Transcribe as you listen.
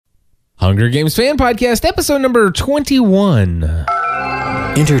Hunger Games Fan Podcast, episode number 21.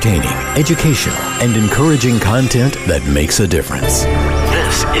 Entertaining, educational, and encouraging content that makes a difference.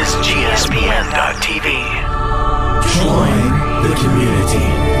 This is GSPN.TV. Join the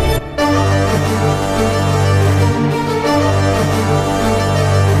community.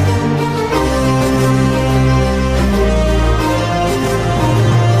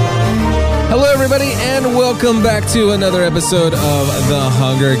 Hello, everybody, and welcome back to another episode of the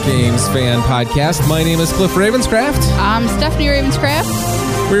Hunger Games Fan Podcast. My name is Cliff Ravenscraft. I'm Stephanie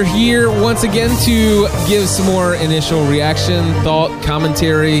Ravenscraft. We're here once again to give some more initial reaction, thought,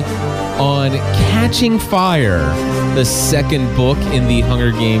 commentary on Catching Fire, the second book in the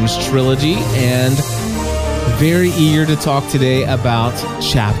Hunger Games trilogy, and very eager to talk today about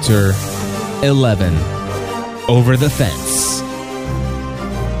Chapter 11, Over the Fence.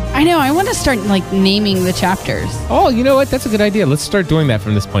 I know, I want to start naming the chapters. Oh, you know what? That's a good idea. Let's start doing that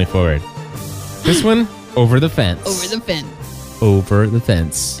from this point forward. This one, Over the Fence. Over the fence. Over the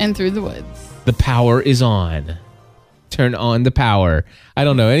fence. And through the woods. The power is on. Turn on the power. I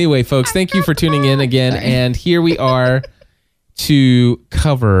don't know. Anyway, folks, thank you for tuning in again. Sorry. And here we are to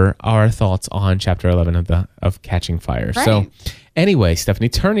cover our thoughts on Chapter 11 of Catching Fire. Right. So anyway, Stephanie,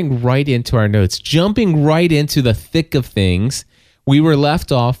 turning right into our notes, jumping right into the thick of things, we were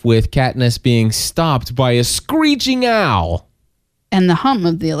left off with Katniss being stopped by a screeching owl. And the hum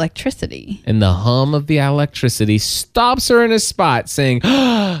of the electricity. And the hum of the electricity stops her in a spot, saying,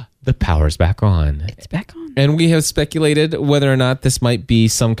 the power's back on. It's back on. And we have speculated whether or not this might be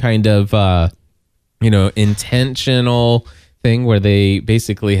some kind of, intentional thing where they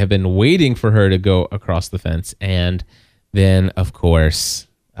basically have been waiting for her to go across the fence. And then, of course,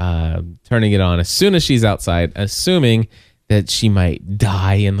 turning it on as soon as she's outside, assuming that she might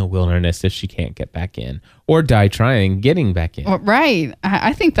die in the wilderness if she can't get back in, or die trying getting back in. Well, right.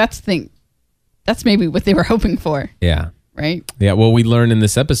 I think that's maybe what they were hoping for. Yeah. Right? Yeah. Well, we learned in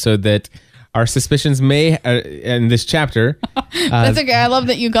this episode that our suspicions may, in this chapter. That's okay. I love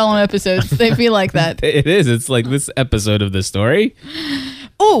that you call them episodes. They feel like that. It is. It's like this episode of the story.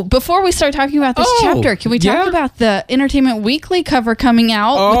 Oh, before we start talking about this chapter, can we talk about the Entertainment Weekly cover coming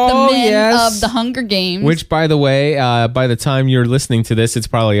out with the men of the Hunger Games? Which, by the way, by the time you're listening to this, it's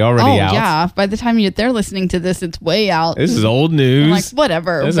probably already out. Oh, yeah. By the time they're listening to this, it's way out. This is old news. I'm like,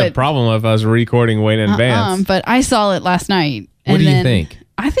 whatever. There's a problem with us recording way in advance. But I saw it last night. What do you think?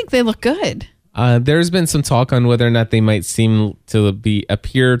 I think they look good. There's been some talk on whether or not they might seem to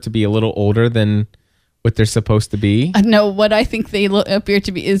appear to be a little older than what they're supposed to be. No, what I think they appear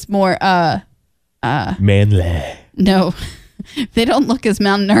to be is more manly. No, they don't look as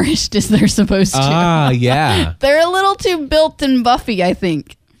malnourished as they're supposed to. Yeah. They're a little too built and buffy, I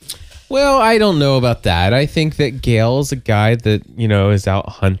think. Well, I don't know about that. I think that Gale's a guy that, is out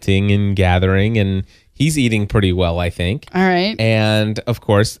hunting and gathering, and he's eating pretty well, I think. All right. And of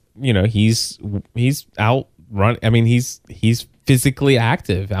course, he's out running. I mean, he's physically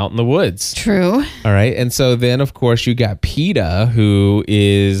active out in the woods. True. All right. And so then, of course, you got PETA, who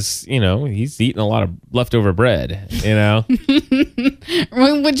is, he's eating a lot of leftover bread,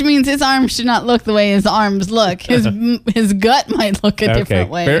 Which means his arms should not look the way his arms look. His gut might look a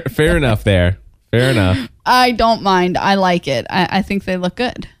different way. Fair enough there. Fair enough. I don't mind. I like it. I think they look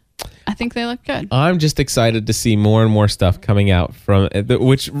good. I'm just excited to see more and more stuff coming out from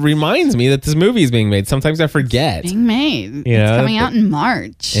which reminds me that this movie is being made. Sometimes I forget. Being made. It's coming out in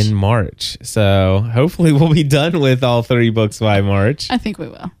March. So hopefully we'll be done with all 3 books by March. I think we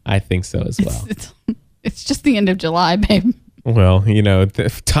will. I think so as well. It's just the end of July, babe. Well,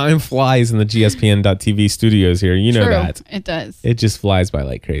 time flies in the GSPN.TV studios here. You know True, that. It does. It just flies by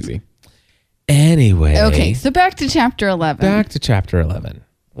like crazy. Anyway. Okay, so back to Chapter 11.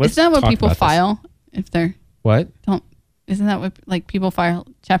 Isn't that what people file if they're Isn't that what people file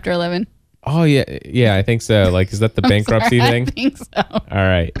Chapter 11? Oh yeah, I think so. Is that the bankruptcy thing? I think so. All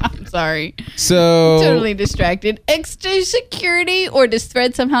right. I'm sorry. So Totally distracted. Extra security, or does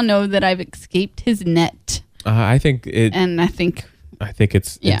Thread somehow know that I've escaped his net? I think it's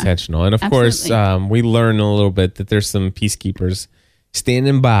intentional, and of course, we learn a little bit that there's some peacekeepers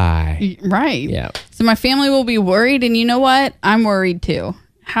standing by. Right. Yeah. So my family will be worried, and you know what? I'm worried too.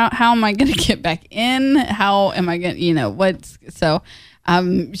 How am I going to get back in? How am I going to,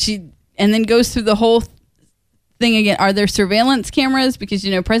 she, and then goes through the whole thing again. Are there surveillance cameras? Because,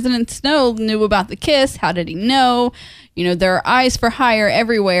 President Snow knew about the kiss. How did he know? There are eyes for hire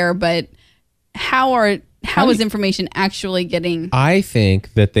everywhere, but how are how is information actually getting? I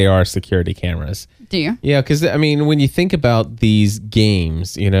think that they are security cameras. Do you? Yeah, because I mean, when you think about these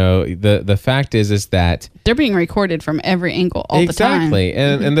games, the fact is that They're being recorded from every angle all the time. exactly,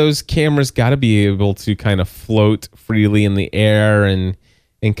 and those cameras got to be able to kind of float freely in the air and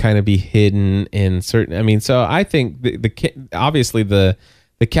kind of be hidden in certain. I mean, so I think obviously the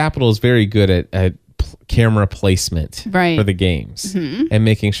Capitol is very good at camera placement Right. for the games and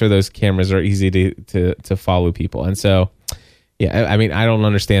making sure those cameras are easy to follow people, and so. Yeah, I mean, I don't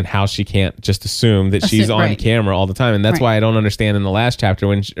understand how she can't just assume that she's on right. camera all the time, and that's Right. why I don't understand in the last chapter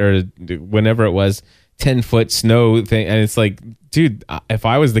whenever it was 10-foot Snow thing, and it's like, dude, if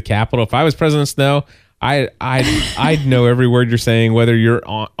I was the Capitol, if I was President Snow, I'd know every word you're saying, whether you're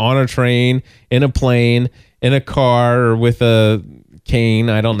on a train, in a plane, in a car, or with a cane.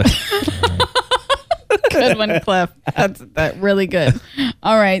 I don't know. Good one, Cliff. That's really good.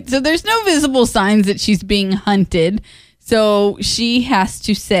 All right. So there's no visible signs that she's being hunted. So she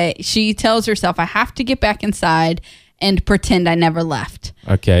tells herself, I have to get back inside and pretend I never left.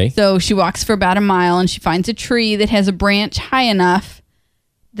 Okay. So she walks for about a mile and she finds a tree that has a branch high enough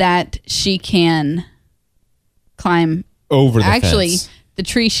that she can climb Over the Actually, fence. the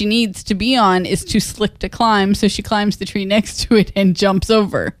tree she needs to be on is too slick to climb. So she climbs the tree next to it and jumps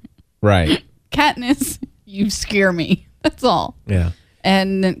over. Right. Katniss, you scare me. That's all. Yeah.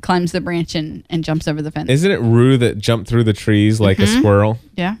 And then climbs the branch and jumps over the fence. Isn't it Rue that jumped through the trees like a squirrel?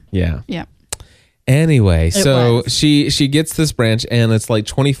 Yeah. Yeah. Yeah. Anyway, so was. she gets this branch and it's like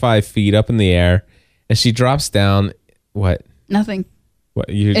 25 feet up in the air, and she drops down. What? Nothing. What?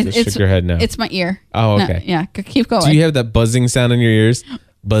 You just shook your head no. It's my ear. Oh, No, okay. yeah. Keep going. Do you have that buzzing sound in your ears?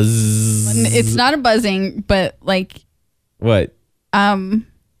 Buzz. It's not a buzzing, but like What?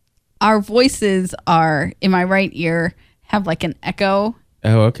 our voices are in my right ear have like an echo,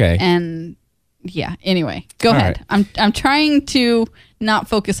 Oh, okay. and yeah. Anyway, go All ahead. I'm trying to not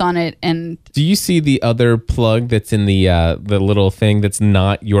focus on it, and Do you see the other plug that's in the little thing that's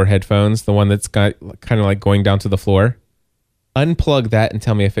not your headphones? The one that's got kind of like going down to the floor? Unplug that and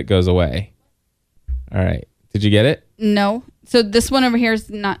tell me if it goes away. All right. Did you get it? no. So this one over here is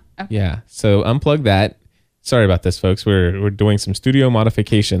not. Okay. Yeah. So unplug that. Sorry about this, folks. We're doing some studio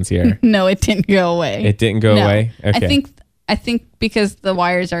modifications here. No, it didn't go away. It didn't go No. away? Okay. I think because the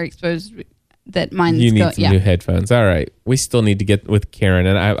wires are exposed, that mine's You need some yeah. new headphones. All right. We still need to get with Karen,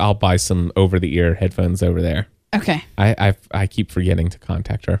 and I'll buy some over-the-ear headphones over there. Okay. I keep forgetting to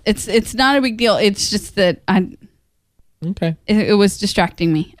contact her. It's not a big deal. It's just that Okay. it was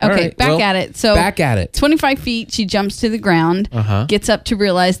distracting me. All Okay, right. back Well, at it. So back at it. 25 feet, she jumps to the ground, Uh-huh. gets up to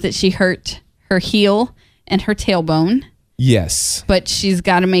realize that she hurt her heel and her tailbone, Yes. but she's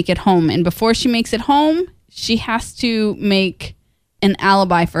got to make it home. And before she makes it home, she has to make an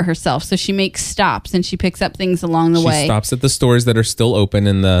alibi for herself. So she makes stops and she picks up things along the She way. stops at the stores that are still open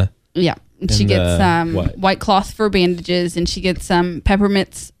in the... Yeah. She And, gets what? white cloth for bandages, and she gets some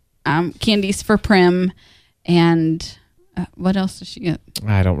peppermints, candies for Prim, and what else does she get?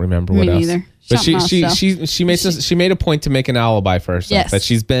 I don't remember what Me else. neither. But Something else, she made a point to make an alibi for herself. Yes. That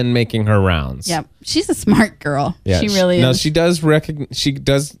she's been making her rounds. Yep. She's a smart girl. Yeah, She really No, is. she does she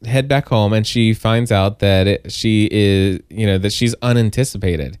does head back home, and she finds out that she is, that she's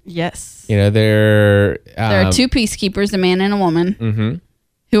unanticipated. Yes. There There are two peacekeepers, a man and a woman, Mm-hmm.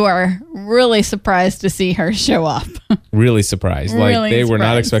 who are really surprised to see her show up. really surprised. Like Really they were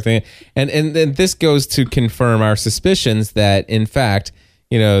not surprised. expecting it. And then this goes to confirm our suspicions that in fact,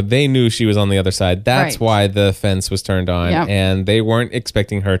 they knew she was on the other side. That's Right. why the fence was turned on, Yep. and they weren't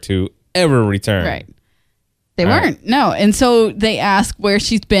expecting her to ever return. Right. They All weren't. No. And so they ask where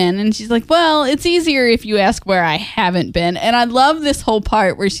she's been, and she's like, well, it's easier if you ask where I haven't been. And I love this whole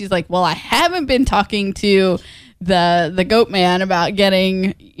part where she's like, well, I haven't been talking to the goat man about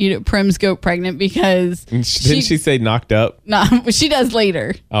getting Prim's goat pregnant because Didn't she say knocked up? no, she does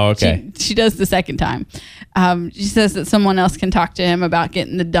later. Oh, okay. She does the second time. She says that someone else can talk to him about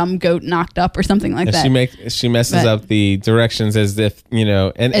getting the dumb goat knocked up or something like And that. she messes But- up the directions as if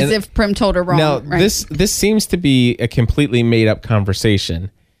and as if Prim told her wrong. now right? this seems to be a completely made up conversation,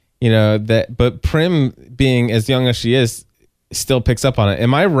 but Prim, being as young as she is, still picks up on it.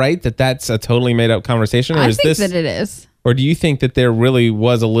 Am I right that that's a totally made up conversation, or I is think this that it is. or do you think that there really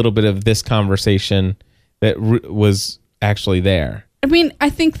was a little bit of this conversation that was actually there? I mean, I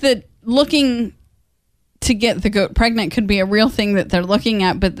think that looking to get the goat pregnant could be a real thing that they're looking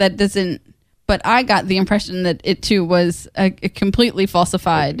at, but but I got the impression that it too was a completely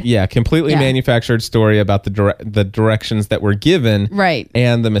falsified. Yeah, completely Yeah. manufactured story about the directions that were given, Right.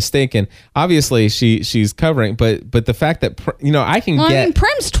 and the mistaken. Obviously, she's covering, but the fact that I can Well, get. I mean,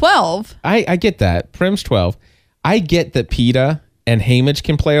 Prim's 12. I get that. Prim's 12. I get that PETA and Haymitch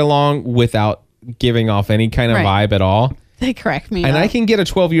can play along without giving off any kind of Right. vibe at all. They correct me. And up. I can get a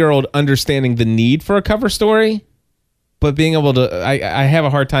 12-year-old understanding the need for a cover story, but being able to, I have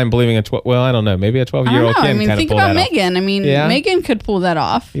a hard time believing I don't know. Maybe a I don't 12-year-old know. can I mean, kind of think pull about that off. Megan. I mean, Yeah. Megan could pull that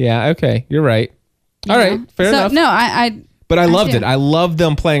off. Yeah, okay. You're right. you All know? right. Fair So, enough. No, I But I loved do. it. I loved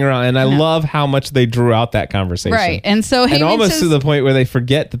them playing around, and I love how much they drew out that conversation. Right. And so And Haymitch almost says- to the point where they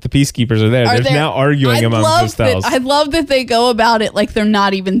forget that the peacekeepers are there. Are They're there- now arguing I amongst love themselves. I love that they go about it like they're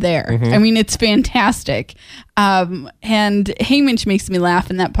not even there. Mm-hmm. I mean, it's fantastic. And Haymitch makes me laugh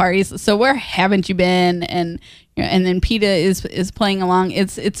in that part. So where haven't you been? And and then PETA is playing along.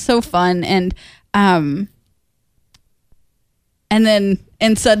 It's so fun. And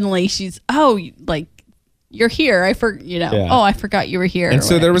suddenly she's like you're here. I forgot you were here. And or so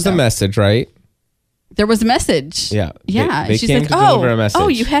there whatever. was a message, right? There was a message. Yeah. Yeah. They She's came like, to deliver a message. oh,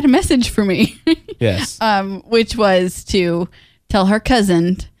 you had a message for me. Yes. Which was to tell her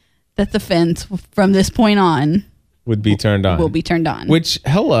cousin that the fence from this point on Would be turned on. will be turned on. Which,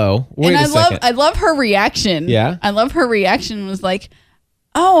 hello. Wait and a I second. I love her reaction. Yeah? I love her reaction was like,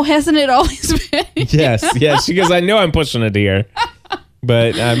 oh, hasn't it always been? Yes. She goes, I know I'm pushing it here,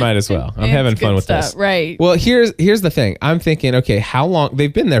 but I might as well. I'm having It's fun good with stuff, this. right? Well, here's the thing. I'm thinking, okay, how long?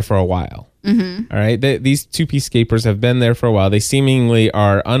 They've been there for a while. Mm-hmm. All right. These two peacekeepers have been there for a while. They seemingly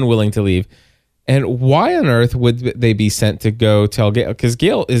are unwilling to leave. And why on earth would they be sent to go tell Gail? Because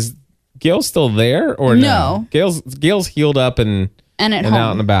Gail's still there or No. Gail's healed up and at out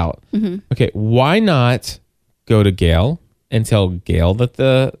home. and about. Mm-hmm. Okay, why not go to Gail and tell Gail that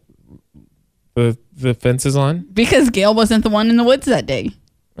the fence is on? Because Gail wasn't the one in the woods that day.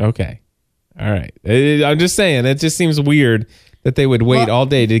 Okay, all right. I'm just saying it just seems weird that they would wait all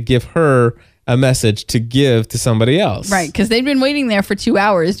day to give her a message to give to somebody else. Right, because they'd been waiting there for 2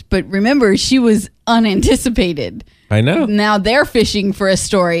 hours. But remember, she was unanticipated. I know. Now they're fishing for a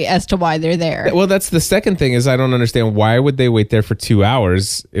story as to why they're there. Well, that's the second thing is I don't understand why would they wait there for 2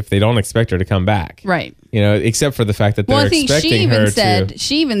 hours if they don't expect her to come back. Right. Except for the fact that they're Well, I think expecting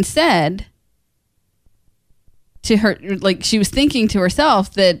she even said to her, like she was thinking to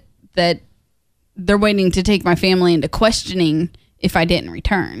herself that they're waiting to take my family into questioning if I didn't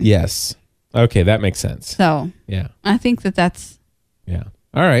return. Yes. Okay, that makes sense. So Yeah. I think that's Yeah.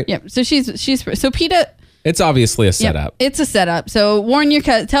 All right. yep. So so PETA. It's obviously a Yep, setup. it's a setup. So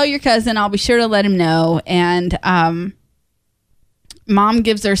tell your cousin. I'll be sure to let him know. And mom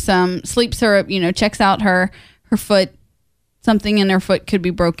gives her some sleep syrup. Checks out her foot. Something in her foot could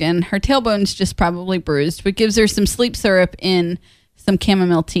be broken. Her tailbone's just probably bruised, but gives her some sleep syrup in some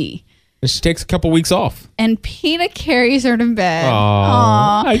chamomile tea. And she takes a couple weeks off. And PETA carries her to bed.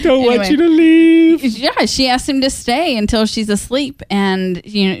 Aw, I don't want Anyway. you to leave. Yeah, she asks him to stay until she's asleep, and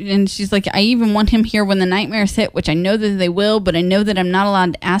and she's like, I even want him here when the nightmares hit, which I know that they will, but I know that I'm not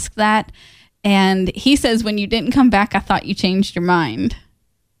allowed to ask that. And he says, when you didn't come back, I thought you changed your mind.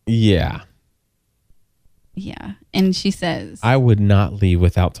 Yeah. Yeah, and she says, I would not leave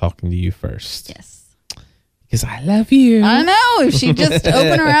without talking to you first. yes. Because I love you. I know, if she just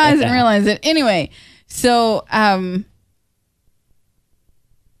opened her eyes and realized it. Anyway, so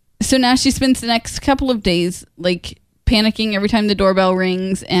so now she spends the next couple of days like panicking every time the doorbell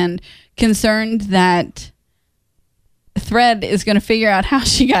rings and concerned that Thread is going to figure out how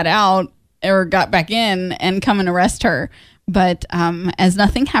she got out or got back in and come and arrest her. But as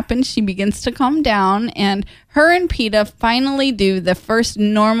nothing happens, she begins to calm down, and her and PETA finally do the first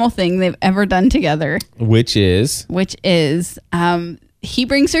normal thing they've ever done together, Which is, he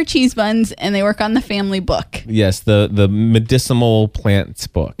brings her cheese buns and they work on the family book. yes, the medicinal plants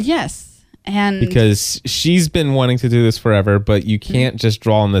book. Yes. And Because she's been wanting to do this forever, but you can't just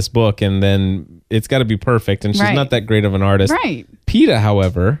draw in this book and then it's got to be perfect. And she's Right. not that great of an artist. right. PETA,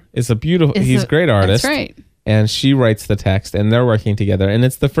 however, is he's a great artist. That's right. And she writes the text and they're working together. And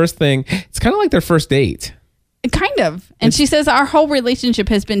it's the first thing, it's kind of like their first date. Kind of. And she says our whole relationship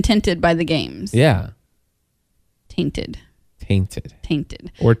has been tinted by the games. Yeah. Tainted. Tainted.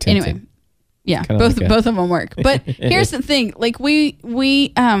 Or tinted. Anyway. Yeah, Kinda like both of them work. But here's the thing. Like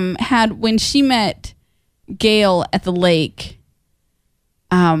we had when she met Gail at the lake,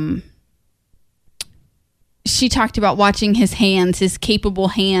 she talked about watching his hands, his capable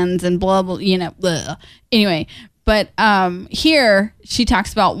hands, and blah blah. Blah. Anyway, but here she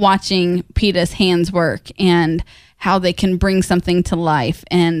talks about watching PETA's hands work and how they can bring something to life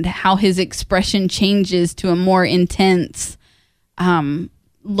and how his expression changes to a more intense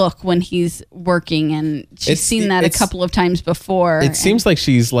look when he's working. And she's seen that a couple of times before. It seems like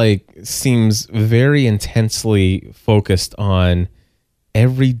she's seems very intensely focused on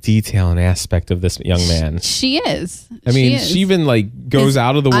every detail and aspect of this young man. She is. I mean, she even goes His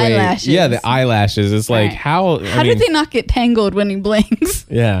out of the way. eyelashes. Yeah, the eyelashes. It's like, how did they not get tangled when he blinks?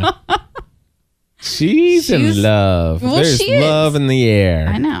 Yeah. She's in love. Well, There's she is. love in the air.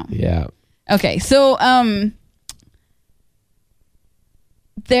 I know. Yeah. Okay, so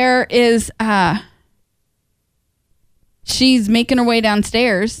there is she's making her way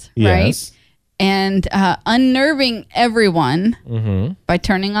downstairs, right? Yes. And unnerving everyone by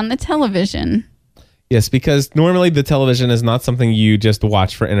turning on the television. Yes, because normally the television is not something you just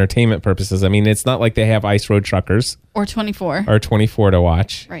watch for entertainment purposes. I mean, it's not like they have Ice Road Truckers Or 24. or 24 to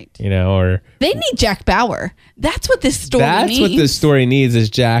watch. Right. Or They need Jack Bauer. That's what this story needs. that's what this story needs is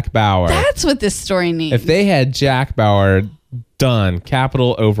Jack Bauer. That's what this story needs. If they had Jack Bauer, done,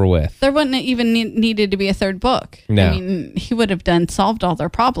 capital over with. there wouldn't even needed to be a third book. No. I mean, he would have solved all their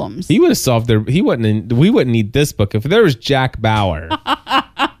problems. He would have solved we wouldn't need this book. If there was Jack Bauer,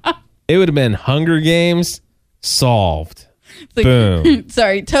 it would have been Hunger Games solved. Like, Boom.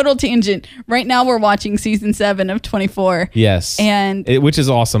 Sorry, total tangent. Right now we're watching season 7 of 24. Yes. And which is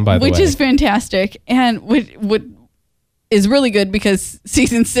awesome, by the way. which is fantastic. And what is really good because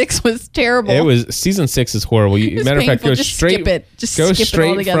season 6 was terrible. Season 6 is horrible. Matter of fact, painful. go Just straight. skip it. Just go skip it straight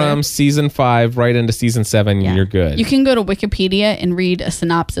altogether. from season 5 right into season 7. Yeah. And you're good. You can go to Wikipedia and read a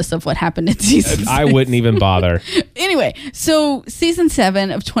synopsis of what happened in season 6. I wouldn't even bother. Anyway, so season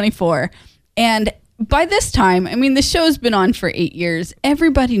 7 of 24. And by this time, I mean, the show's been on for 8 years.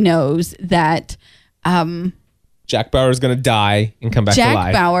 Everybody knows that Jack Bauer is going to die and come back to Jack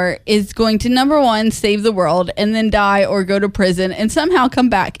life. Bauer is going to, number one, save the world and then die or go to prison and somehow come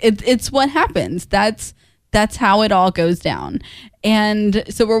back. It's what happens. That's how it all goes down. And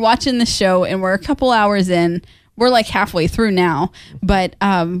so we're watching the show and we're a couple hours in. We're like halfway through now. But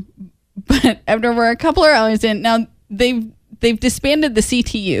after we're a couple of hours in, now they've disbanded the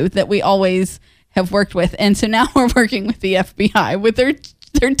CTU that we always have worked with. And so now we're working with the FBI with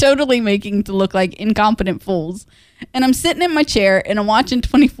they're totally making to look like incompetent fools. And I'm sitting in my chair and I'm watching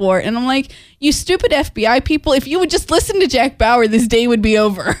 24 and I'm like, you stupid FBI people, if you would just listen to Jack Bauer, this day would be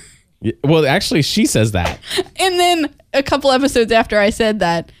over. Yeah, well, actually, she says that. And then a couple episodes after I said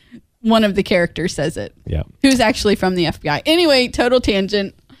that, one of the characters says it. Yeah. Who's actually from the FBI. Anyway, total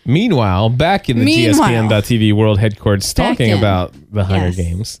tangent. Meanwhile, back in the GSPN.TV world headquarters talking about the Hunger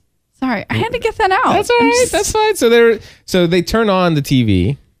Games. Sorry, I had to get that out. That's all right. That's fine. So they turn on the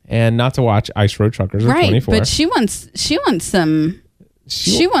TV and not to watch Ice Road Truckers or 24. But she wants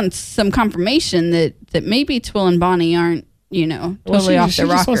some confirmation that maybe Twill and Bonnie aren't, totally off she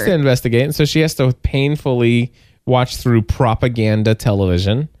their rocker. She just wants to investigate, and so she has to painfully watch through propaganda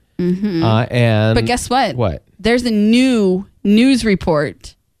television. But guess what? What? There's a new news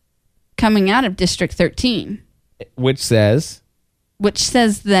report coming out of District 13, which says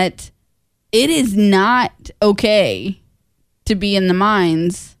that it is not okay to be in the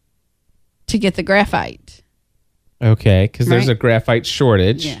mines to get the graphite. Okay, because there's a graphite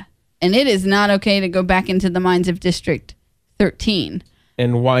shortage. Yeah. And it is not okay to go back into the mines of District 13.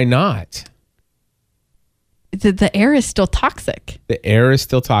 And why not? The air is still toxic. The air is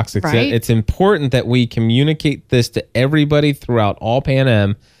still toxic. Right? It's important that we communicate this to everybody throughout all Pan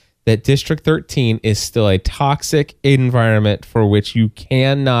Am, that District 13 is still a toxic environment for which you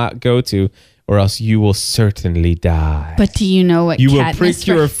cannot go to, or else you will certainly die. But do you know what you will prick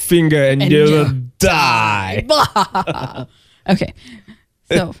your finger and you will die. Okay.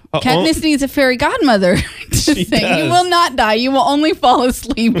 So Katniss needs a fairy godmother to She say, does. you will not die. You will only fall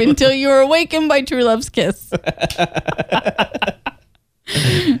asleep until you are awakened by true love's kiss. Okay.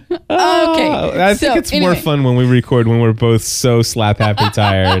 I think it's more fun when we record when we're both so slap happy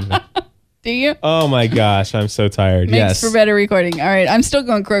tired. Do you? Oh my gosh, I'm so tired. Makes yes. for better recording. All right. I'm still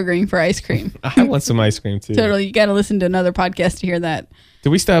going Krogering for ice cream. I want some ice cream too. Totally. You got to listen to another podcast to hear that. Do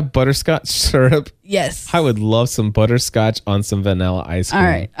we still have butterscotch syrup? Yes. I would love some butterscotch on some vanilla ice cream. All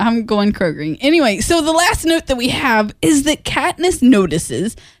right. I'm going Krogering. Anyway, so the last note that we have is that Katniss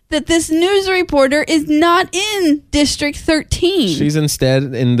notices that this news reporter is not in District 13. She's instead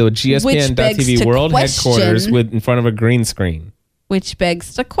in the GSPN.TV world headquarters in front of a green screen. Which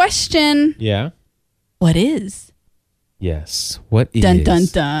begs the question. Yeah. What is? Yes. What is? Dun, dun,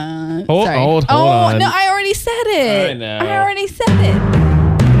 dun. Hold on. Oh, no, I already said it. I know. I already said it.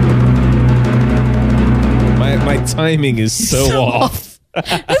 My timing is so off.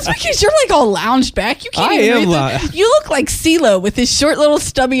 That's because you're like all lounged back. You can't I even am read You look like CeeLo with his short little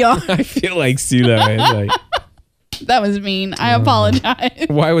stubby arm. I feel like CeeLo. Like, That was mean. I apologize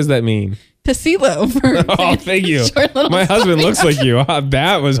why was that mean? to CeeLo for Oh, thank you. short little My husband stubby looks like you. Oh,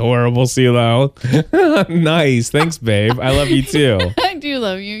 that was horrible, CeeLo. Nice. Thanks, babe. I love you too. I do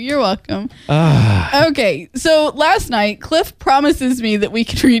love you. You're welcome. Okay, so last night, Cliff promises me that we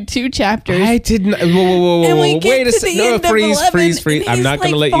can read 2 chapters. I didn't. Whoa. and we get Wait a to second. the No, end of freeze. 11, and I'm he's, not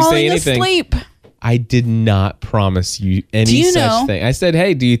going to like, let you say falling anything. asleep. I did not promise you any Do you such know- thing. I said,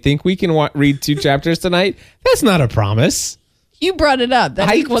 hey, do you think we can read 2 chapters tonight? That's not a promise. You brought it up.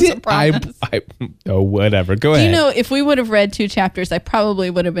 That was a promise. Oh, whatever. Go Do ahead. you know, if we would have read 2 chapters, I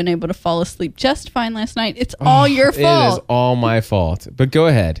probably would have been able to fall asleep just fine last night. It's all your It is fault. all my fault. But go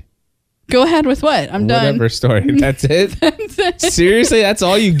ahead. Go ahead with what? I'm done. Whatever story. That's it? That's it. Seriously? That's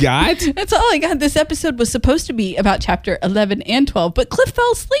all you got? That's all I got. This episode was supposed to be about chapter 11 and 12, but Cliff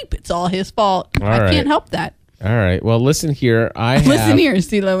fell asleep. It's all his fault. I right. can't help that. All right. Well, listen here. Listen here,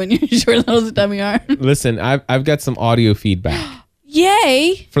 CeeLo, and your short little stubby arm. Listen, I've got some audio feedback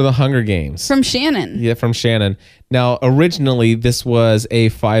Yay! for the Hunger Games. From Shannon. Yeah, from Shannon. Now, originally, this was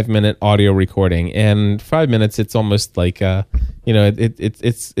a 5-minute audio recording, and 5 minutes, it's almost like,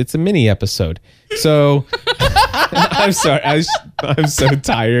 it's a mini episode. So, I'm sorry, I'm so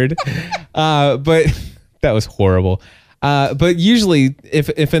tired, but that was horrible. But usually, if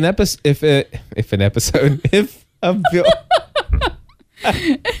I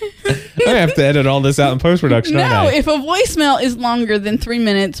have to edit all this out in post-production, No, aren't I? if a voicemail is longer than 3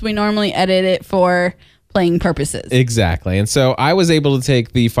 minutes, we normally edit it for playing purposes. Exactly. And so I was able to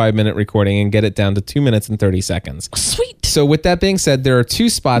take the 5-minute recording and get it down to 2 minutes and 30 seconds. Sweet. So with that being said, there are 2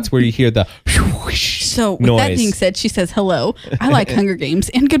 spots where you hear the whoosh So with noise. that being said, she says hello. I like Hunger Games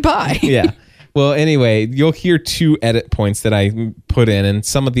and goodbye. Yeah. Well, anyway, you'll hear 2 edit points that I put in, and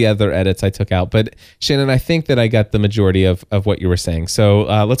some of the other edits I took out. But Shannon, I think that I got the majority of what you were saying. So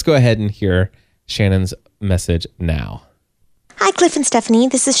let's go ahead and hear Shannon's message now. Hi, Cliff and Stephanie.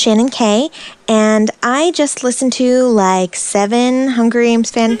 This is Shannon Kay, and I just listened to like 7 Hunger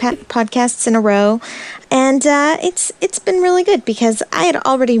Games fan podcasts in a row, and it's been really good because I had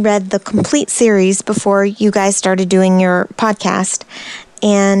already read the complete series before you guys started doing your podcast,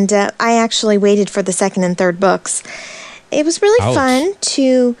 and I actually waited for the 2nd and 3rd books. It was really Ouch. fun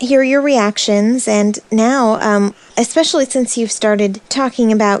to hear your reactions, and now, especially since you've started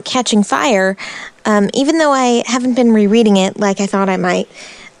talking about Catching Fire, even though I haven't been rereading it like I thought I might,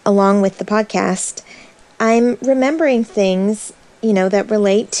 along with the podcast, I'm remembering things, that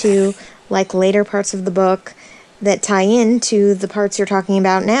relate to like later parts of the book that tie into the parts you're talking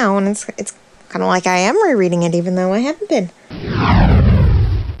about now, and it's kind of like I am rereading it even though I haven't been.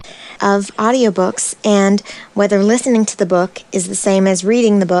 Of audiobooks, and whether listening to the book is the same as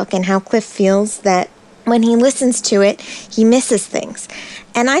reading the book, and how Cliff feels that when he listens to it, he misses things.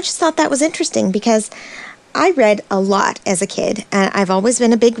 And I just thought that was interesting because I read a lot as a kid. I've always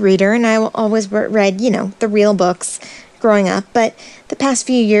been a big reader, and I always read, the real books growing up. But the past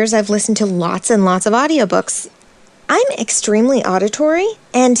few years, I've listened to lots and lots of audiobooks. I'm extremely auditory,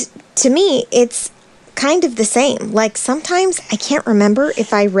 and to me, it's kind of the same. Like, sometimes I can't remember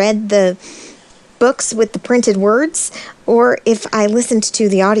if I read the books with the printed words or if I listened to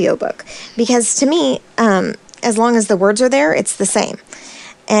the audiobook, because to me, as long as the words are there, it's the same.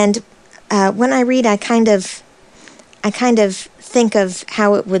 And when I read, I kind of think of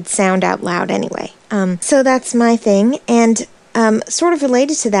how it would sound out loud anyway. So that's my thing. And sort of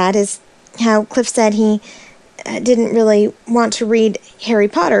related to that is how Cliff said he didn't really want to read Harry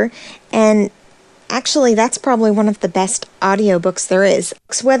Potter, and actually, that's probably one of the best audiobooks there is.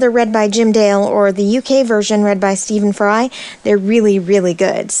 Whether read by Jim Dale or the UK version read by Stephen Fry, they're really, really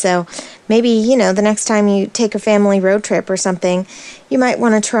good. So maybe, the next time you take a family road trip or something, you might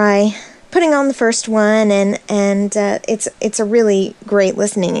want to try putting on the first one, and it's a really great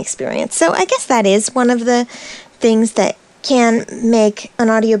listening experience. So I guess that is one of the things that can make an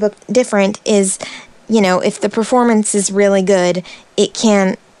audiobook different is, if the performance is really good, it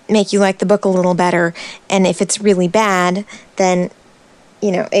can make you like the book a little better, and if it's really bad, then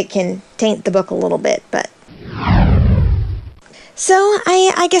it can taint the book a little bit. But so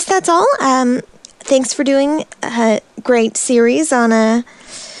I guess that's all. Thanks for doing a great series on a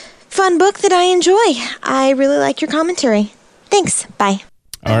fun book that I enjoy. I really like your commentary. Thanks. Bye.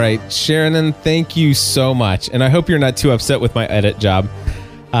 All right, Shannon, thank you so much, and I hope you're not too upset with my edit job.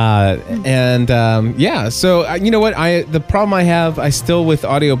 So you know what? The problem I have, with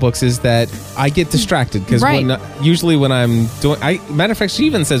audiobooks is that I get distracted because usually when I'm doing, matter of fact, she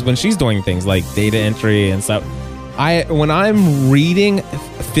even says when she's doing things like data entry and stuff, when I'm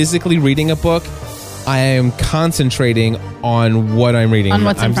physically reading a book, I am concentrating on what I'm reading. On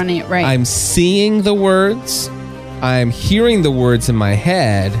what's in front of you, right. I'm seeing the words, I'm hearing the words in my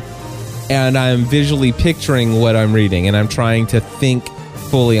head, and I'm visually picturing what I'm reading, and I'm trying to think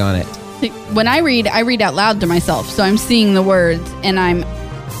fully on it. When I read out loud to myself, so I'm seeing the words, and I'm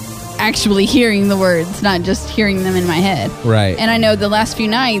actually hearing the words, not just hearing them in my head. Right. And I know the last few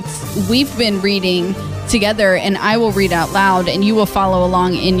nights we've been reading together, and I will read out loud and you will follow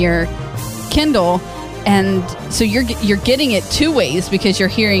along in your Kindle, and so you're getting it two ways because you're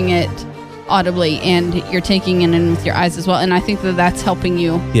hearing it audibly and you're taking it in with your eyes as well, and I think that's helping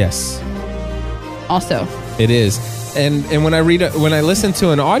you. Yes. Also. It is. And when I listen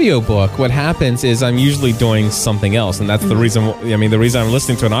to an audiobook, what happens is I'm usually doing something else, and that's the reason. I mean, the reason I'm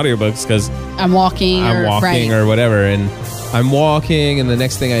listening to an audiobook is because I'm walking or whatever, and I'm walking, and the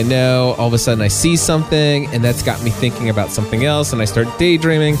next thing I know, all of a sudden I see something, and that's got me thinking about something else, and I start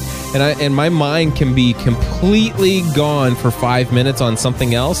daydreaming, and my mind can be completely gone for 5 minutes on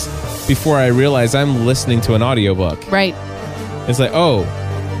something else before I realize I'm listening to an audiobook. Right. It's like, oh,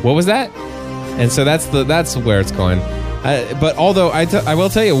 what was that? And so that's where it's going. But although I will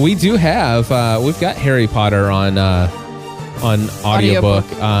tell you, we do have we've got Harry Potter on audiobook.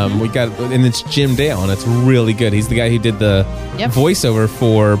 We got, and it's Jim Dale, and it's really good. He's the guy who did the voiceover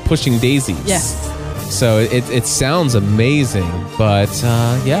for Pushing Daisies. Yes. So it sounds amazing, but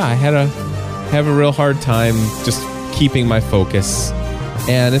I have a real hard time just keeping my focus.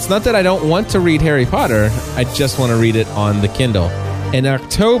 And it's not that I don't want to read Harry Potter. I just want to read it on the Kindle. In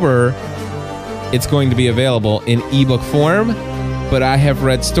October, it's going to be available in ebook form, but I have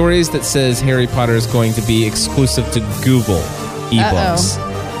read stories that says Harry Potter is going to be exclusive to Google ebooks,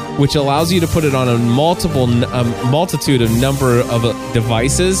 which allows you to put it on a multitude of number of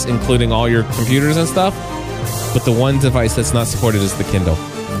devices, including all your computers and stuff. But the one device that's not supported is the Kindle.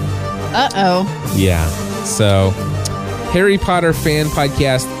 Yeah. So Harry Potter fan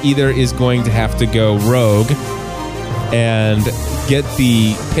podcast either is going to have to go rogue and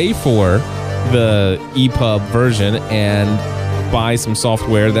pay for the EPUB version and buy some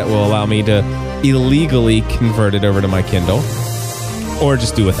software that will allow me to illegally convert it over to my Kindle, or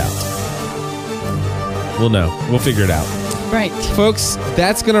just do without. We'll know. We'll figure it out. Right. Folks,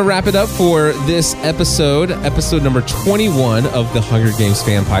 that's going to wrap it up for this episode number 21 of the Hunger Games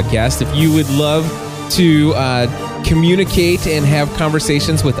Fan Podcast. If you would love to communicate and have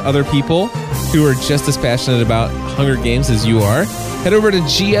conversations with other people who are just as passionate about Hunger Games as you are, head over to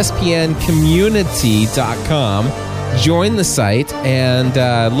gspncommunity.com, join the site, and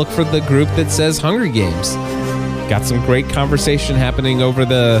look for the group that says Hunger Games. Got some great conversation happening over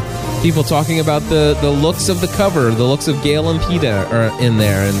the people talking about the looks of the cover, the looks of Gale and Peeta are in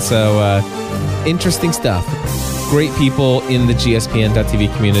there, and so interesting stuff. Great people in the gspn.tv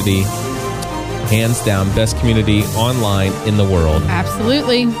community. Hands down, best community online in the world.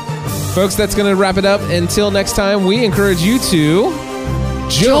 Absolutely. Folks, that's going to wrap it up. Until next time, we encourage you to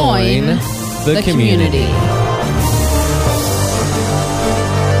join the community.